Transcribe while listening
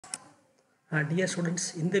Dear students,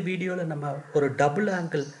 இந்த வீடியோவில் நம்ம ஒரு டபுள்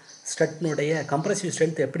ஆங்கிள் ஸ்ட்ரட்னுடைய compressive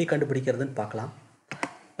strength எப்படி கண்டுபிடிக்கிறதுன்னு பார்க்கலாம்.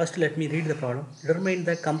 First let me read the problem. Determine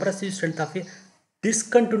the compressive strength of a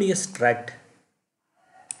discontinuous strut.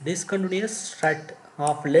 Discontinuous strut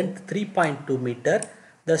of length 3.2 meter.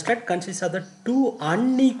 The strut consists of the two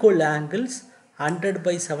unequal angles 100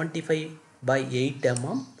 by 75 by 8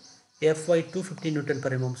 mm Fy 250 Newton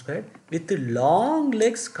per mm squared with long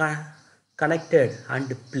legs connected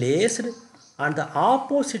and placed on the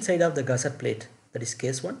opposite side of the gusset plate, that is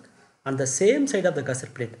case 1, on the same side of the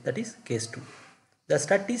gusset plate, that is case 2. The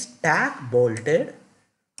strut is tack bolted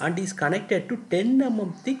and is connected to 10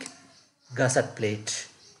 mm thick gusset plate.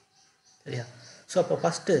 சரியா? So அப்போ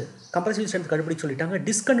first compressive strength கண்டுபிடிச்சு சொல்லிட்டாங்க.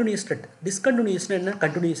 Discontinues straight. டிஸ்கண்டினியூஸ்னா என்ன,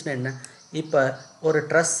 கண்டினியூஸ்னா என்ன? இப்போ ஒரு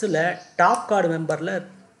ட்ரெஸ்ஸில் top card மெம்பரில்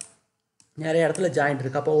நிறைய இடத்துல ஜாயிண்ட்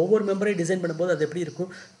இருக்குது. அப்போ ஒவ்வொரு மெம்பரையும் டிசைன் பண்ணும்போது அது எப்படி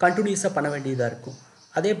இருக்கும், கண்டினியூஸாக பண்ண வேண்டியதாக இருக்கும்.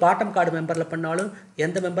 அதே பாட்டம் கார்டு மெம்பரில் பண்ணாலும்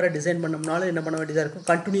எந்த மெம்பரை டிசைன் பண்ணோம்னாலும் என்ன பண்ண வேண்டியதாக இருக்கும்,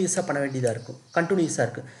 கண்டினியூஸாக பண்ண வேண்டியதாக இருக்கும். கண்டினியூஸாக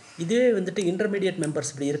இருக்குது. இதே வந்துட்டு இன்டர்மீடியட்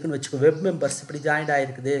மெம்பர்ஸ் இப்படி இருக்குன்னு வச்சுக்கோ, வெப் மெம்பர்ஸ் இப்படி ஜாயிண்ட்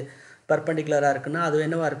ஆகிருக்குது, பர்பண்டிகுலராக இருக்குன்னா அது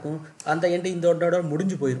என்னவாக இருக்கும், அந்த எண்டு இந்த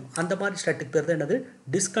முடிஞ்சு போயிடும். அந்த மாதிரி ஸ்ட்ரட்டுக்கு பேர் தான் என்னது,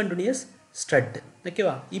 டிஸ்கண்டினியூஸ் ஸ்ட்ரட்.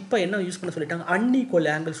 ஓகேவா? இப்போ என்ன யூஸ் பண்ண சொல்லிட்டாங்க,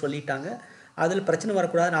 அன்ஈக்குவல் ஆங்கிள் சொல்லிட்டாங்க. அதில் பிரச்சனை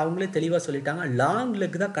வரக்கூடாதுன்னு அவங்களே தெளிவாக சொல்லிட்டாங்க. லாங்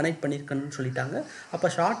லெக் தான் கனெக்ட் பண்ணியிருக்கணும்னு சொல்லிட்டாங்க. அப்போ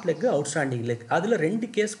ஷார்ட் லெக், அவுட்ஸ்டாண்டிங் லெக், அதில் 2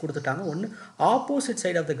 கேஸ் கொடுத்துட்டாங்க. ஒன்று opposite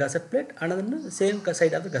side of the கசட் plate, அனதொன்று same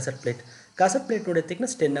side of the கசட் plate. கசட் பிளேட்டோட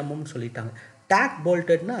thickness 10 mm சொல்லிட்டாங்க. டேக்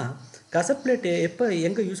போல்டட்னா கசட் பிளேட் எப்போ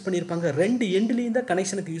எங்கே யூஸ் பண்ணியிருப்பாங்க, 2 எண்ட்லேயும் தான்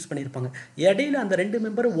கனெக்ஷனுக்கு யூஸ் பண்ணியிருப்பாங்க. இடையில அந்த 2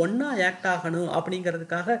 மெம்பரும் ஒன்றா ஆக்ட் ஆகணும்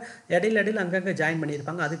அப்படிங்கிறதுக்காக இடையில அங்கங்கே ஜாயின்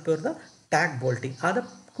பண்ணியிருப்பாங்க. அதுக்கு பேர் தான் டேக் போல்ட்டிங்.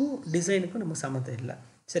 அதுக்கும் டிசைனுக்கும் நம்ம சம்மந்தம் இல்லை.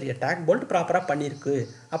 சரியா? டேக் போல்ட் ப்ராப்பராக பண்ணியிருக்கு,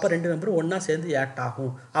 அப்போ 2 மெம்பரும் ஒன்றா சேர்ந்து ஆக்ட்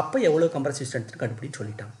ஆகும். அப்போ எவ்வளோ கம்ப்ரசிவ் ஸ்ட்ரென்த் கண்டுபிடிச்சு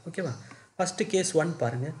சொல்லிட்டாங்க. ஓகேவா? ஃபஸ்ட்டு கேஸ் 1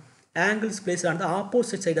 பாருங்கள். Angles place on the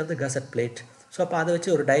opposite side of the கசட் plate. So அப்போ அதை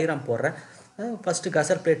வச்சு ஒரு டயக்ராம் போடுறேன். ஃபஸ்ட்டு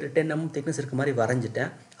கசட் பிளேட் 10 mm திக்னஸ் இருக்க மாதிரி வரைஞ்சிட்டேன்.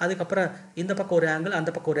 அதுக்கப்புறம் இந்த பக்கம் ஒரு ஆங்கிள், அந்த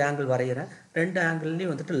பக்கம் ஒரு ஆங்கிள் வரைகிறேன். 2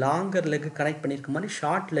 ஆங்கிள்லேயும் வந்துட்டு லாங்கர் லெக் கனெக்ட் பண்ணியிருக்க மாதிரி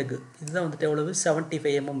ஷார்ட் லெக், இதுதான் வந்துட்டு எவ்வளவு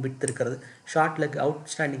 75 mm விட்த் இருக்கிறது. ஷார்ட் லெக் அவுட்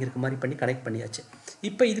ஸ்டாண்டிங் இருக்க மாதிரி பண்ணி கனெக்ட் பண்ணியாச்சு.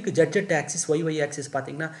 இப்போ இதுக்கு ஜட்ஜட் ஆக்சிஸ், ஒய் ஆக்சிஸ்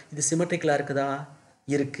பார்த்தீங்கன்னா இது சிமெட்ரிக்கலாக இருக்குதா,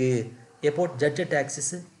 இருக்குது. எப்போ ஜட்ஜட்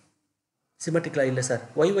ஆக்சிஸ் சிமெட்ரிக்கலாக இல்லை சார்,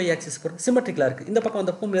 ஒய் ஆக்சிஸ் பொறுத்து சிமெட்ரிக்கலாக இருக்குது. இந்த பக்கம்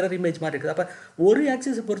அந்த பக்கம் மிரர் இமேஜ் மாதிரி இருக்குது. அப்போ ஒரு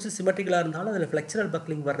ஆக்சிஸை பொறுத்து சிமெட்ரிக்கலாக இருந்தாலும் அதில் ஃப்ளெக்சுரல்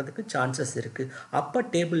பக்லிங் வர்றதுக்கு சான்சஸ் இருக்குது. அப்போ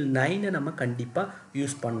டேபிள் 9 நம்ம கண்டிப்பாக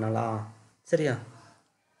யூஸ் பண்ணலாம். சரியா?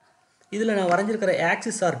 இதில் நான் வரைஞ்சிருக்கிற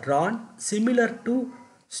axis R Tran similar to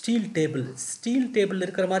steel table. Steel table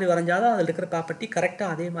இருக்கிற மாதிரி வரைஞ்சாதான் அதில் இருக்கிற ப்ராப்பர்ட்டி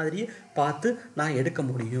கரெக்டாக அதே மாதிரியே பார்த்து நான் எடுக்க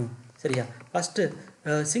முடியும். சரியா? ஃபஸ்ட்டு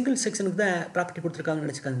சிங்கிள் செக்ஷனுக்கு தான் ப்ராப்பர்ட்டி கொடுத்துருக்காங்கன்னு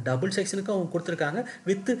நினச்சிக்காங்க. டபுள் செக்ஷனுக்கு அவங்க கொடுத்துருக்காங்க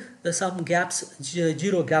வித் சம் கேப்ஸ்.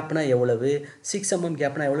 0 கேப்னா எவ்வளவு, 6 mm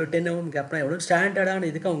கேப்னா எவ்வளோ, 10 mm கேப்னா எவ்வளோ, ஸ்டாண்டர்டான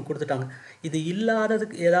இதுக்கு அவங்க கொடுத்துட்டாங்க. இது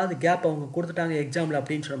இல்லாததுக்கு ஏதாவது கேப் அவங்க கொடுத்துட்டாங்க எக்ஸாம்பிள்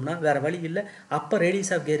அப்படின்னு சொன்னோம்னா வேறு வழி இல்லை. அப்போ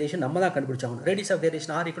ரேடியஸ் ஆஃப் வேரியேஷன் நம்ம தான் கண்டுபிடிச்சாங்க. Radius of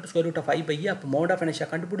variation R = √5/. அப்போ மோட் ஆஃப் இனர்ஷியா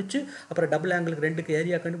கண்டுபிடிச்சி, அப்புறம் டபுள் ஆங்கிளுக்கு 2க்கு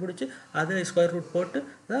ஏரியா கண்டுபிடிச்சி, அதை ஸ்கொயர் ரூட் போட்டு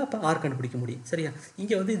தான் அப்போ R கண்டுபிடிக்க முடியும். சரியா?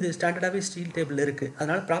 இங்கே வந்து இது ஸ்டாண்டர்டாகவே ஸ்டீல் டேபிள் இருக்குது.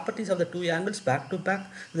 அதனால் properties of the 2 angles back to back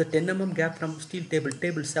இந்த 10 mm gap from steel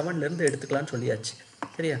table 7லேருந்து எடுத்துக்கலாம்னு சொல்லியாச்சு.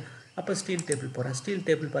 சரியா? அப்போ ஸ்டீல் டேபிள் போகிறேன். ஸ்டீல்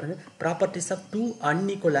டேபிள் பாருங்கள். Properties of 2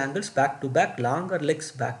 unequal angles back to back, longer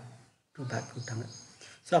Lex back to back விட்டாங்க.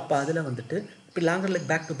 ஸோ அப்போ அதில் வந்துட்டு இப்போ லாங்கர் லெக்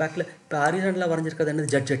பேக் டு பேக்கில் இப்போ ஹரிசாண்டலாக வரைஞ்சிருக்கிறது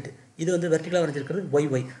என்னது, ஜட்ஜெட். இது வந்து வெர்டிகலாக வரைஞ்சிருக்கிறது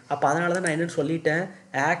ஒய். அப்போ அதனால தான் நான் என்னென்னு சொல்லிட்டேன்,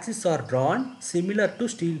 axis R Tran similar to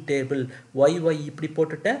steel table. Y இப்படி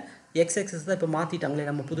போட்டுட்டேன். எக்ஸ் தான் இப்போ மாற்றிட்டாங்களே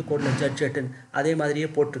நம்ம புது கோடில் ஜட்ஜெட்டுன்னு, அதே மாதிரியே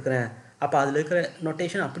போட்டிருக்கிறேன். அப்போ அதில் இருக்கிற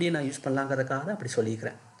நொட்டேஷன் அப்படியே நான் யூஸ் பண்ணலாங்கிறதுக்காக தான் அப்படி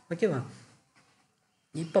சொல்லியிருக்கிறேன். ஓகேவா?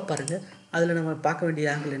 இப்போ பாருங்கள், அதில் நம்ம பார்க்க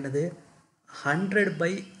வேண்டிய ஆங்கிள் என்னது, 100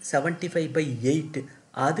 by 75 by 8.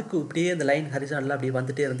 அதுக்கு இப்படியே இந்த லைன் ஹரிசாண்டலாக அப்படியே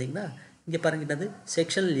வந்துகிட்டே இருந்தீங்கன்னா இங்கே பாருங்கள் என்னது,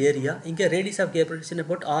 செக்ஷனல் ஏரியா. இங்கே radius of cable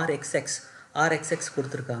boat RXX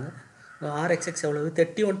கொடுத்துருக்காங்க. RXX எவ்வளவு,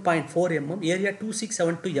 31.4 mm. Area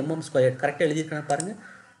 2672 mm². கரெக்டாக எழுதியிருக்காங்க பாருங்கள்,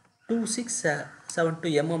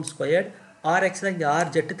 2672 mm². RX தான் இங்கே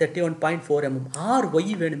RZ 31.4 mm. RY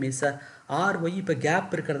வேணுமே சார். RY இப்போ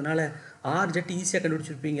கேப் இருக்கிறதுனால RZ ஈஸியாக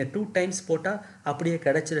கண்டுபிடிச்சிருப்பீங்க. 2 times போட்டால் அப்படியே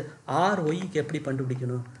கிடச்சிரு. RYக்கு எப்படி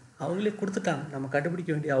கண்டுபிடிக்கணும், அவங்களே கொடுத்துட்டாங்க, நம்ம கண்டுபிடிக்க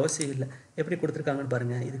வேண்டிய அவசியம் இல்லை. எப்படி கொடுத்துருக்காங்கன்னு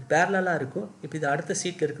பாருங்கள். இதுக்கு பேரலாக இருக்கும். இப்போ இது அடுத்த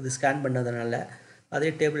சீட்டில் இருக்குது ஸ்கேன் பண்ணதுனால.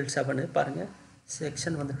 அதே டேபிள் 7 பாருங்கள்.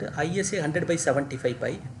 செக்ஷன் வந்துட்டு ISA 100 by 75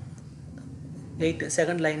 by 8.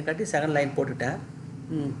 Second line காட்டி செகண்ட் லைன் போட்டுட்டேன்.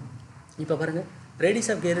 இப்போ பாருங்கள், radius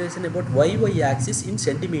of gyration about y axis in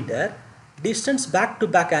centimeter, distance back to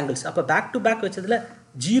back angles. அப்போ back to back வச்சதில்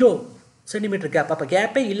 0 cm gap. அப்போ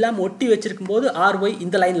கேப்பே இல்லாமல் ஒட்டி வச்சுருக்கும் போது RY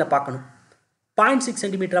இந்த லைனில் பார்க்கணும். 0.6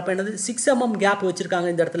 சென்டிமீட்டர். அப்போ என்னது 6 mm கேப் வச்சுருக்காங்க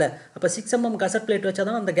இந்த இடத்துல. அப்போ 6 mm கசட் பிளேட் வச்சா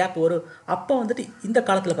தான் அந்த கேப் வரும். அப்போ வந்துட்டு இந்த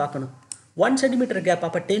காலத்தில் பார்க்கணும். 1 சென்டிமீட்டர் கேப்,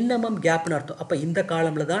 அப்போ 10 mm கேப்னு அர்த்தம். அப்போ இந்த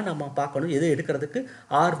காலமில் தான் நம்ம பார்க்கணும் எது எடுக்கிறதுக்கு,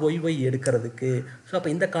 RYY எடுக்கிறதுக்கு. ஸோ அப்போ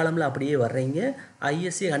இந்த காலமில் அப்படியே வர்றீங்க.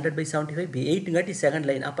 ISA 100/75 8 second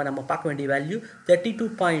line. அப்போ நம்ம பார்க்க வேண்டிய வேல்யூ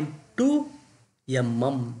 32.2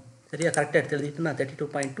 mm. சரியா, கரெக்டாக எடுத்து எழுதிட்டு நான்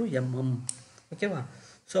 32.2 mm. ஓகேவா?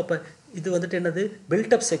 ஸோ அப்போ இது வந்துட்டு என்னது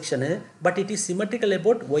build up section, but it is symmetrical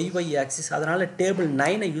about YY axis. அதனால் டேபிள்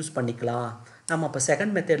 9 யூஸ் பண்ணிக்கலாம். நம்ம அப்போ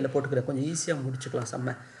செகண்ட் மெத்தடில் போட்டுக்கிறோம், கொஞ்சம் ஈஸியாக முடிச்சுக்கலாம்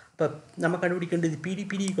செம்ம. இப்போ நம்ம கண்டுபிடிக்க வேண்டியது PD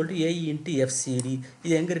 = AE × FCD.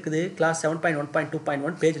 இது எங்கே இருக்குது? கிளாஸ்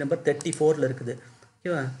 7.1.2.1 பேஜ் நம்பர் 34 இருக்குது.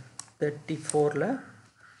 ஓகேவா? 34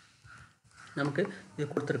 நமக்கு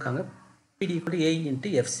இது கொடுத்துருக்காங்க. PD = AE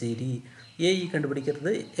 × FCD. AE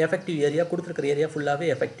கண்டுபிடிக்கிறது எஃபெக்டிவ் ஏரியா, கொடுத்துருக்கிற ஏரியா ஃபுல்லாகவே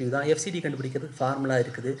எஃபெக்டிவ் தான். FCD கண்டுபிடிக்கிறதுக்கு ஃபார்முலா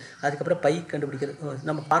இருக்குது. அதுக்கப்புறம் பை கண்டுபிடிக்கிறது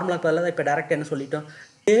நம்ம ஃபார்முலா பதிலாக தான் இப்போ டேரெக்டாக என்ன சொல்லிட்டோம்,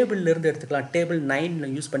 டேபிள்லேருந்து எடுத்துக்கலாம், டேபிள்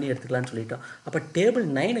 9 யூஸ் பண்ணி எடுத்துக்கலாம்னு சொல்லிட்டோம். அப்போ டேபிள்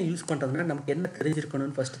 9 யூஸ் பண்ணுறதுனா நமக்கு என்ன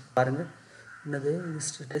தெரிஞ்சிருக்கணும்னு ஃபஸ்ட்டு பாருங்கள். என்னது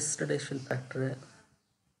டெஸ்டடேஷன் ஃபேக்டரு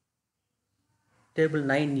டேபிள்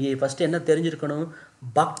 9A ஃபஸ்ட்டு என்ன தெரிஞ்சிருக்கணும்,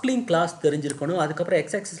 பக்லிங் கிளாஸ் தெரிஞ்சிருக்கணும். அதுக்கப்புறம்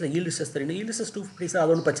எக்ஸ் ஆக்சிஸில் ஈல்டு ஸ்ட்ரெஸ் தெரியணும். ஈல்டு ஸ்ட்ரெஸ் 250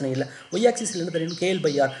 அது ஒன்றும் பிரச்சனை இல்லை. ஒய் ஆக்சிஸில் என்ன தெரியணும்,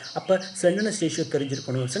 KL/R. அப்போ ஸ்லெண்டர்னஸ் ரேஷியோ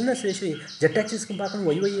தெரிஞ்சிருக்கணும். ஸ்லெண்டர்னஸ் ரேஷியோ ஜெட் ஆக்சிஸ்க்கும் பார்க்கணும்,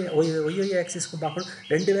 ஒய் ஆக்சிஸ்க்கும் பார்க்கணும்.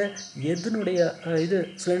 ரெண்டுல எதுனுடைய இது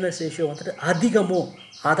ஸ்லெண்டர்னஸ் ரேஷியோ வந்துட்டு அதிகமோ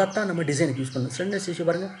அதைத்தான் நம்ம டிசைனுக்கு யூஸ் பண்ணணும். ஸ்லெண்டர்னஸ் ரேஷியோ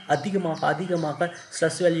பாருங்கள், அதிகமாக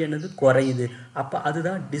ஸ்ட்ரெஸ் வேல்யூ என்னது குறையுது. அப்போ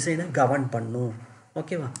அதுதான் டிசைனை கவர்ன் பண்ணும்.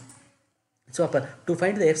 ஓகேவா? So, to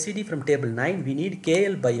find the FCD from table 9, we need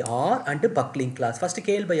KL/R and buckling class. First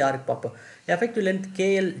KL/R பார்ப்போம். Effective length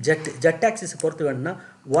KL jet axis பொறுத்து வேணும்னா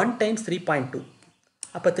 1 × 3.2.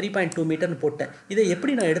 அப்போ 3.2 மீட்டர்னு போட்டேன். இதை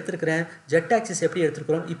எப்படி நான் எடுத்துருக்கிறேன், ஜெட் ஆக்சிஸ் எப்படி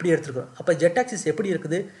எடுத்துருக்கிறோம், இப்படி எடுத்துருக்கிறோம். அப்போ ஜெட் ஆக்சிஸ் எப்படி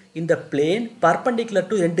இருக்குது, இந்த பிளேன் பர்பண்டிகுலர்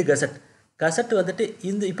டு எண்டு கசட். கசட் வந்துட்டு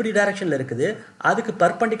இந்த இப்படி டைரக்ஷனில் இருக்குது, அதுக்கு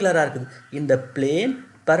பர்பண்டிகுலராக இருக்குது. இந்த plane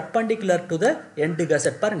perpendicular to the end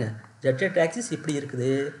கசட். பாருங்கள், ஜெட் ஆக்சிஸ் இப்படி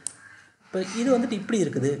இருக்குது, இப்போ இது வந்துட்டு இப்படி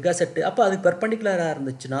இருக்குது கசட்டு. அப்போ அதுக்கு பர்பண்டிகுலராக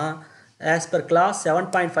இருந்துச்சுன்னா as per class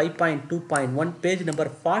 7.5.2.1 page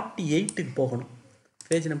number 48க்கு போகணும்.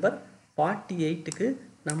 பேஜ் நம்பர் 48க்கு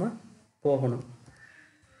நம்ம போகணும்.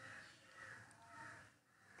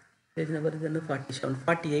 பேஜ் நம்பர் இது என்ன 47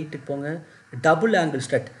 48க்கு போங்க. Double angle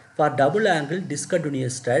strut. For double angle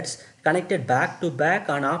discontinuous struts connected back to back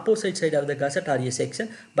on opposite side of the gusset or a section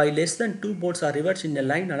by less than 2 bolts or rivets in a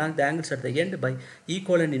line along the angles at the end by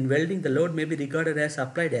equivalent in welding, the load may be regarded as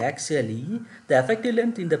applied axially. The effective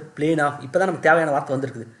length in the plane of இப்போ தான் நமக்கு தேவையான வார்த்தை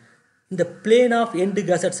வந்திருக்குது. இந்த plane of end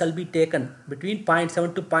gusset shall be taken between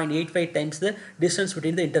 0.7 to 0.85 times the distance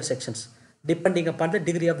between the intersections depending upon the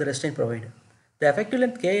degree of the restraint provided. The effective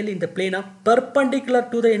length KL in the plane of perpendicular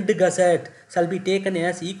to the end gusset shall be taken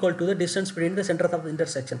as equal to the distance between the centers of the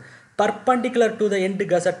intersection. Perpendicular to the end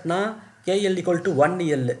gusset na KL =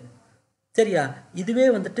 1L. சரியா, இதுவே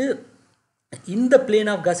வந்துட்டு இந்த plane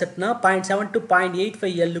of gusset na 0.7 to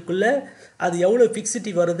 0.85 Lக்குள்ள அது எவ்வளோ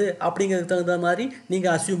ஃபிக்சிட்டி வருது அப்படிங்கிறதுக்கு தகுந்த மாதிரி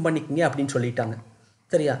நீங்கள் அசியூம் பண்ணிக்கிங்க அப்படின்னு சொல்லிட்டாங்க.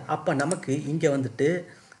 சரியா, அப்போ நமக்கு இங்கே வந்துட்டு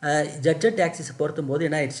ஜெட் ஆக்சிஸை பொறுத்தும் போது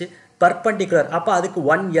என்ன ஆயிடுச்சு, பர்பண்டிகுலர். அப்போ அதுக்கு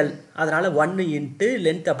 1L, அதனால் 1 ×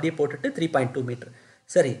 லென்த் அப்படியே போட்டுட்டு 3.2 மீட்டர்.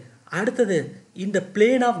 சரி, அடுத்தது இந்த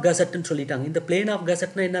பிளேன் ஆஃப் கசட்னு சொல்லிட்டாங்க. இந்த பிளேன் ஆஃப்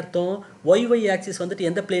கசட்னா என்ன அர்த்தம், ஒய் ஆக்சிஸ் வந்துட்டு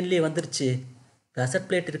எந்த பிளேன்லேயே வந்துருச்சு, கசட்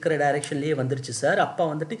பிளேட் இருக்கிற டைரெக்ஷன்லேயே வந்துருச்சு சார். அப்போ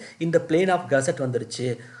வந்துட்டு இந்த பிளேன் ஆஃப் கசட் வந்துருச்சு.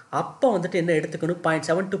 அப்போ வந்துட்டு என்ன எடுத்துக்கணும்,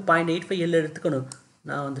 0.7 to 0.85 L எடுத்துக்கணும்.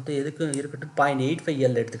 நான் வந்துட்டு எதுக்கும் இருக்கட்டும் 0.85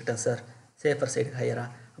 L எடுத்துக்கிட்டேன் சார், சேஃபர் சைடு ஹையரா.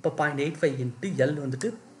 அப்போ 0.85 × L வந்துட்டு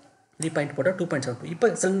 3 பாயிண்ட் போட்டால் 2.72. இப்போ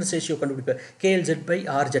சிலிண்டர் ரேஷியோ கண்டுபிடிப்பேன்.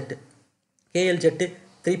 KLZ/R jet. KLZ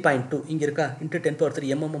 3.2 இங்கே இருக்கா, ×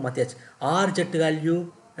 10⁻³ mm மாற்றியாச்சு. ஆர் ஜெட் வேல்யூ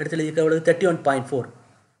இடத்துல இருக்க எவ்வளவு, 31.4.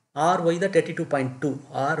 RY தான் 32.2.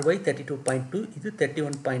 RY 32.2, இது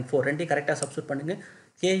 31.4. ரெண்டையும் கரெக்டாக சப்ஸ்டியூட் பண்ணுங்கள்.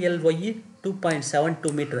 KLY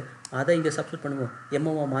 2.72 மீட்டர், அதை இங்கே சப்ஸ்டியூட் பண்ணுவோம்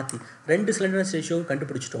mm மாற்றி. ரெண்டு சிலிண்டர் ரேஷியோவும்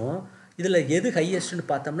கண்டுபிடிச்சிட்டோம். இதில் எது ஹையஸ்ட்னு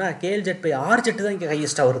பார்த்தோம்னா KLZ/R ஜெட்டு தான் இங்கே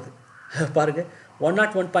ஹையஸ்ட்டாக வருது. பாருங்கள்,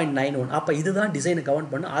 101.91. அப்போ இதுதான் டிசைனை கவர்ன்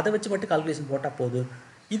பண்ணும். அதை வச்சு மட்டும் கால்குலேஷன் போட்டால் போதும்.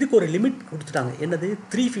 இதுக்கு ஒரு லிமிட் கொடுத்துட்டாங்க, என்னது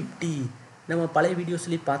 350. நம்ம பழைய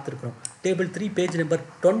வீடியோஸ்லேயும் பார்த்துருக்குறோம். டேபிள் 3 பேஜ் நம்பர்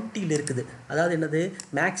 20 இருக்குது. அதாவது என்னது,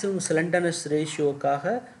 மேக்ஸிமம் ஸ்லெண்டர்னஸ்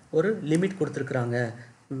ரேஷியோக்காக ஒரு லிமிட் கொடுத்துருக்குறாங்க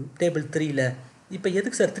டேபிள் 3ல். இப்போ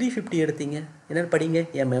எதுக்கு சார் 350 எடுத்தீங்க என்னென்னு படிங்க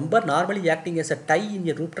a member normally acting as a tie in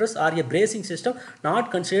a root truss or a bracing system not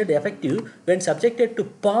considered effective when subjected to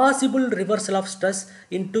possible reversal of stress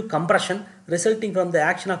into compression resulting from the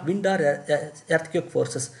action of wind or earthquake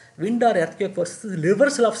forces. Wind or earthquake forces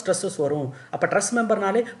reversal of stresses வரும். அப்போ dress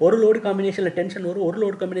மெம்பர்னாலே ஒரு load காம்பினேஷனில் tension வரும், ஒரு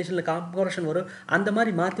load காம்பினேஷனில் காம்ப்ரெஷன் வரும். அந்த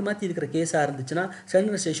மாதிரி மாற்றி மாற்றி இருக்கிற கேஸாக இருந்துச்சுன்னா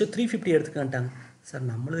ஸ்ட்ரென்த்னஸ் ரேஷியோ 350 எடுத்துக்கிட்டாங்க. சார்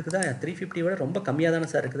நம்மளுக்கு தான் 350 விட ரொம்ப கம்மியாக தானே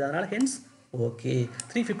சார் இருக்குது, அதனால் ஹென்ஸ் ஓகே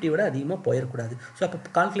 350 விட அதிகமாக போயிடக்கூடாது. ஸோ அப்போ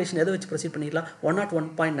கால்குலேஷன் எதை வச்சு ப்ரொசீட் பண்ணிடலாம்,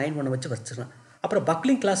 101.91 வச்சு வச்சிடலாம். அப்புறம்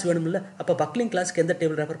பக்லிங் கிளாஸ் வேணும்ல, அப்போ பக்லிங் கிளாஸ்க்கு எந்த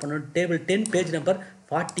டேபிள் ரெஃபர் பண்ணணும், டேபிள் 10 பேஜ் நம்பர்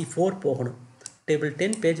 44 போகணும். டேபிள்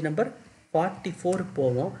 10 பேஜ் நம்பர் 44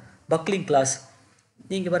 போவோம். பக்லிங் கிளாஸ்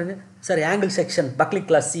நீங்கள் பாருங்கள் sir, angle section buckling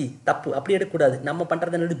class C தப்பு, அப்படி எடுக்கக்கூடாது. நம்ம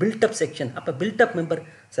பண்ணுறது என்னது பில்டப் செக்ஷன். அப்போ build up member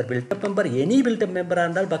sir, build up member any build up மெம்பராக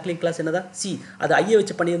இருந்தாலும் பக்லிங் கிளாஸ் என்னதான் சி. அது ஐயை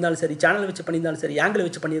வச்சு பண்ணியிருந்தாலும் சரி, சேனல் வச்சு பண்ணியிருந்தாலும் சரி, ஆங்கிள்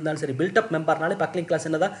வச்சு பண்ணியிருந்தாலும் சரி, பில்டப் மெம்பர்னாலே பக்லிங் கிளாஸ்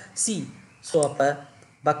என்னதான் சி. ஸோ அப்போ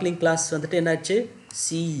பக்லிங் கிளாஸ் வந்துட்டு என்னாச்சு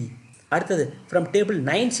சி. அடுத்தது ஃப்ரம் டேபிள்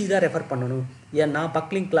 9C தான் ரெஃபர் பண்ணணும். ஏன்னா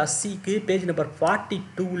பக்லிங் கிளாஸ் சிக்கு page number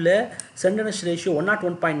 42ல் strengthens ratio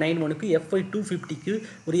 101.91க்கு FY 250க்கு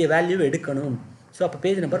உரிய வேல்யூ எடுக்கணும். ஸோ அப்போ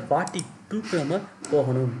பேஜ் நம்பர் 42க்கு நம்ம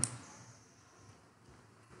போகணும்.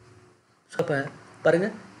 ஸோ அப்போ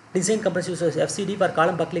பாருங்கள், டிசைன் கம்ப்ரசிவ் FCD ஃபார்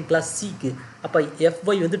காலம் பக்லிங் கிளாஸ் சிக்கு அப்போ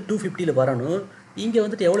FY வந்து 250ல் வரணும். இங்கே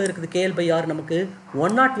வந்துட்டு எவ்வளோ இருக்குது, KL/R நமக்கு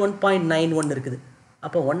 101.91 இருக்குது.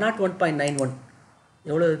 அப்போ 101.91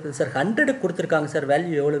 எவ்வளோ இருக்குது சார், 100க்கு கொடுத்துருக்காங்க சார்.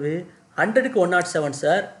 வேல்யூ எவ்வளவு, 100க்கு 107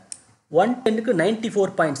 சார், 110க்கு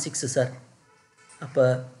 94.6 சார். அப்போ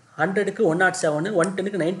 100க்கு 107,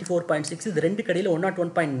 110க்கு 94.6, இது ரெண்டு கடையில்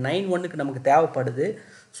 101.91க்கு நமக்கு தேவைப்படுது.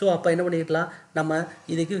 ஸோ அப்போ என்ன பண்ணிக்கலாம், நம்ம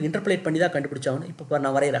இதுக்கு இன்டர்பிளேட் பண்ணி தான் கண்டுபிடிச்சாகணும். இப்போ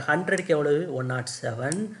நான் வரைகிறேன். 100க்கு எவ்வளவு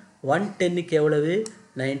 107, 110க்கு எவ்வளவு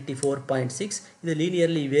 94.6. இது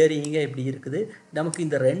லீனியர்லி வேரியிங்காக இப்படி இருக்குது. நமக்கு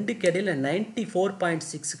இந்த ரெண்டுக்கு இடையில்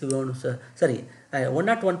 94.6க்கு வேணும் சார், சரி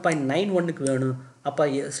 101.91க்கு வேணும். அப்போ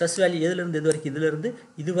ஸ்ட்ரெஸ் வேல்யூ எதுலேருந்து இது வரைக்கும், இதிலேருந்து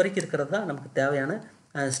இது வரைக்கும் இருக்கிறது தான் நமக்கு தேவையான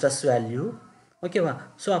ஸ்ட்ரெஸ் வேல்யூ. ஓகேவா.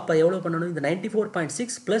 ஸோ அப்போ எவ்வளோ பண்ணணும், இந்த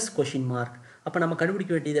 94.6 ப்ளஸ் கொஷின் மார்க். அப்போ நம்ம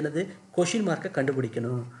கண்டுபிடிக்க வேண்டியது என்னது, கொஷின் மார்க்கை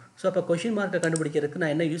கண்டுபிடிக்கணும். ஸோ அப்போ கொஷின் மார்க்கை கண்டுபிடிக்கிறதுக்கு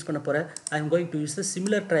நான் என்ன யூஸ் பண்ண போகிறேன், I am going to use the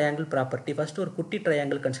similar triangle property. First ஒரு குட்டி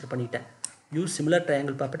ட்ரையாங்கிள் கன்சிடர் பண்ணிட்டேன். Use similar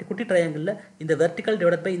triangle property. குட்டி ட்ரையாங்கிளில் இந்த வெர்டிக்கல்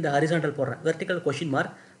டிவைட் பை இந்த ஹரிசாண்டல் போடுறேன். வெர்டிக்கல் கொஷின்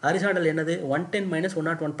மார்க், ஹரிசாண்டல் என்னது 110 -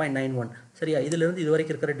 101.91. சரியா, இதிலிருந்து இது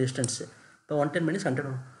வரைக்கும் இருக்கிற டிஸ்டன்ஸு. இப்போ 110 -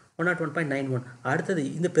 100 101.91. அடுத்தது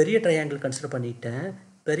இந்த பெரிய ட்ரையாங்கிள் கன்சிடர் பண்ணிட்டேன்.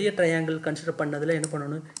 பெரிய ட்ரையாங்கிள் கன்சிடர் பண்ணதில் என்ன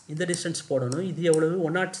பண்ணணும், இந்த டிஸ்டன்ஸ் போடணும். இது எவ்வளவு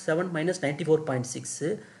 107 - 94.6.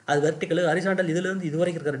 அது வெர்டிக்கல். ஹரிசாண்டல் இதிலிருந்து இது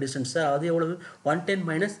வரைக்கும் இருக்கிற டிஸ்டன்ஸ் அது எவ்வளவு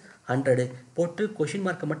 110 - 100 போட்டு கொஷின்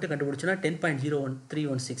மார்க்கை மட்டும் கண்டுபிடிச்சோன்னா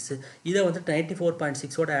 10.01316. இதை வந்து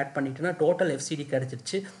 94.6ஓட ஆட் பண்ணிட்டோன்னா டோட்டல் FCD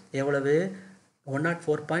கிடச்சிருச்சு. எவ்வளவு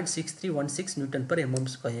 104.6316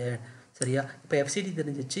 Nm/mm². சரியா. இப்போ FCD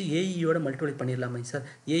தெரிஞ்சிச்சு, AEயோட மல்டிப்ளை பண்ணிடலாமா சார்.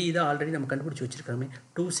 AE தான் ஆல்ரெடி நம்ம கண்டுபிடிச்சி வச்சுருக்கோமே.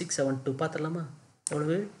 2672 பார்த்துடலாமா,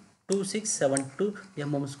 எவ்வளவு 2672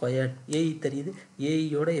 mm². AE தெரியுது.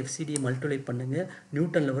 AEயோட FCD மல்டிப்ளை பண்ணுங்கள்,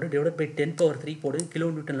 நியூட்டனில் வரும். டிவைட் பை 10⁻³ போடு, கிலோ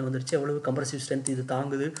நியூட்டனில் வந்துருச்சு. எவ்வளவு கம்ப்ரசிவ் ஸ்ட்ரென்த் இது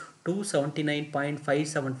தாங்குது,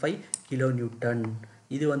 279.575 கிலோ நியூட்டன்.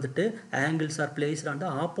 இது வந்துட்டு angles R placed on the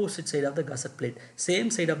opposite side of the கசட் plate. Same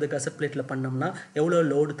side of the கசட் பிளேட்டில் பண்ணோம்னா எவ்வளோ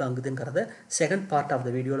load தாங்குதுங்கிறத second part of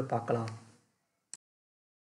the வீடியோவில் பார்க்கலாம்.